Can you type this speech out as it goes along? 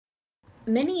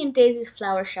Minnie and Daisy's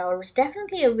flower shower was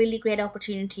definitely a really great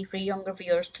opportunity for younger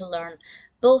viewers to learn,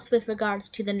 both with regards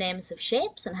to the names of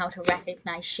shapes and how to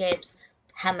recognize shapes,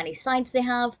 how many sides they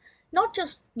have, not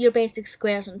just your basic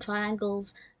squares and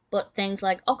triangles, but things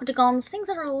like octagons, things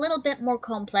that are a little bit more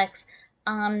complex,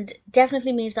 and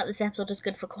definitely means that this episode is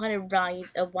good for quite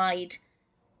a wide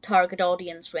target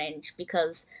audience range,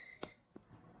 because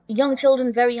young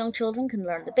children, very young children, can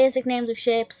learn the basic names of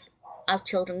shapes. As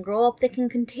children grow up, they can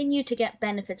continue to get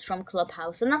benefits from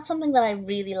Clubhouse, and that's something that I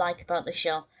really like about the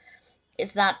show,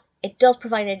 is that it does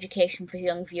provide education for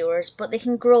young viewers, but they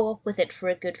can grow up with it for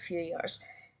a good few years.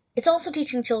 It's also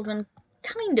teaching children,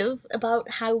 kind of, about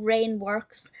how rain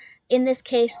works. In this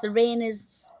case, the rain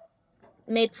is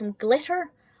made from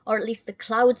glitter, or at least the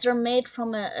clouds are made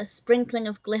from a sprinkling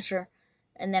of glitter,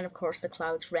 and then of course the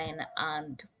clouds rain,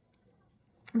 and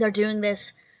they're doing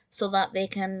this so that they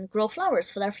can grow flowers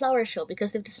for their flower show,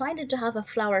 because they've decided to have a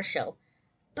flower show,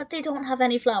 but they don't have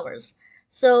any flowers.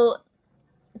 So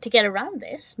to get around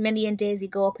this, Minnie and Daisy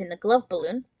go up in the glove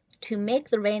balloon to make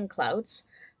the rain clouds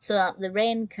so that the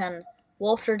rain can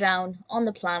water down on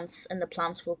the plants and the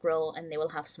plants will grow and they will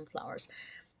have some flowers.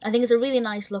 I think it's a really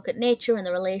nice look at nature and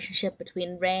the relationship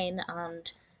between rain and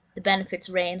the benefits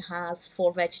rain has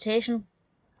for vegetation.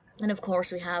 And of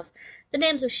course we have the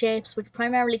names of shapes, which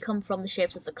primarily come from the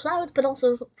shapes of the clouds, but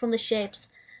also from the shapes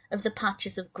of the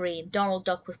patches of green. Donald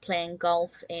Duck was playing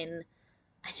golf in,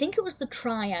 I think it was the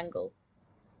triangle.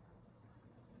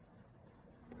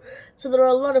 So there are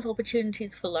a lot of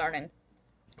opportunities for learning.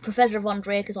 Professor Von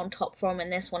Drake is on top form in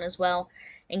this one as well,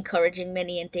 encouraging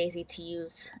Minnie and Daisy to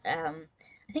use,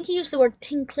 I think he used the word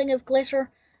tinkling of glitter.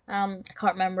 I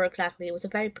can't remember exactly. It was a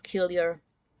very peculiar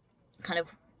kind of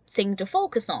thing to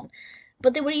focus on.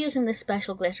 But they were using this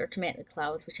special glitter to make the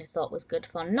clouds, which I thought was good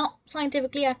fun. Not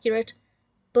scientifically accurate,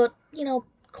 but, you know,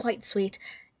 quite sweet.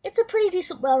 It's a pretty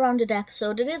decent, well-rounded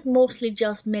episode. It is mostly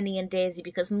just Minnie and Daisy,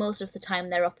 because most of the time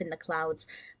they're up in the clouds.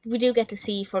 But we do get to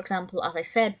see, for example, as I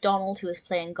said, Donald, who is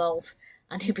playing golf,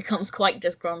 and who becomes quite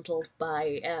disgruntled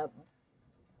by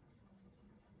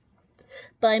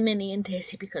Minnie and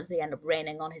Daisy because they end up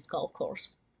raining on his golf course.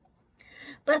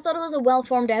 But I thought it was a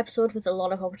well-formed episode with a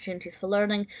lot of opportunities for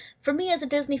learning. For me as a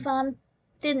Disney fan,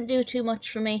 didn't do too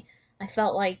much for me. I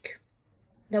felt like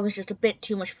there was just a bit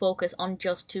too much focus on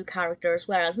just two characters,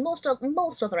 whereas most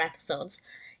other episodes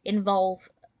involve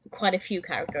quite a few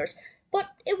characters. But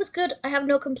it was good. I have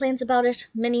no complaints about it.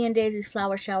 Minnie and Daisy's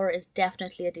Flower Shower is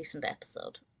definitely a decent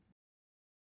episode.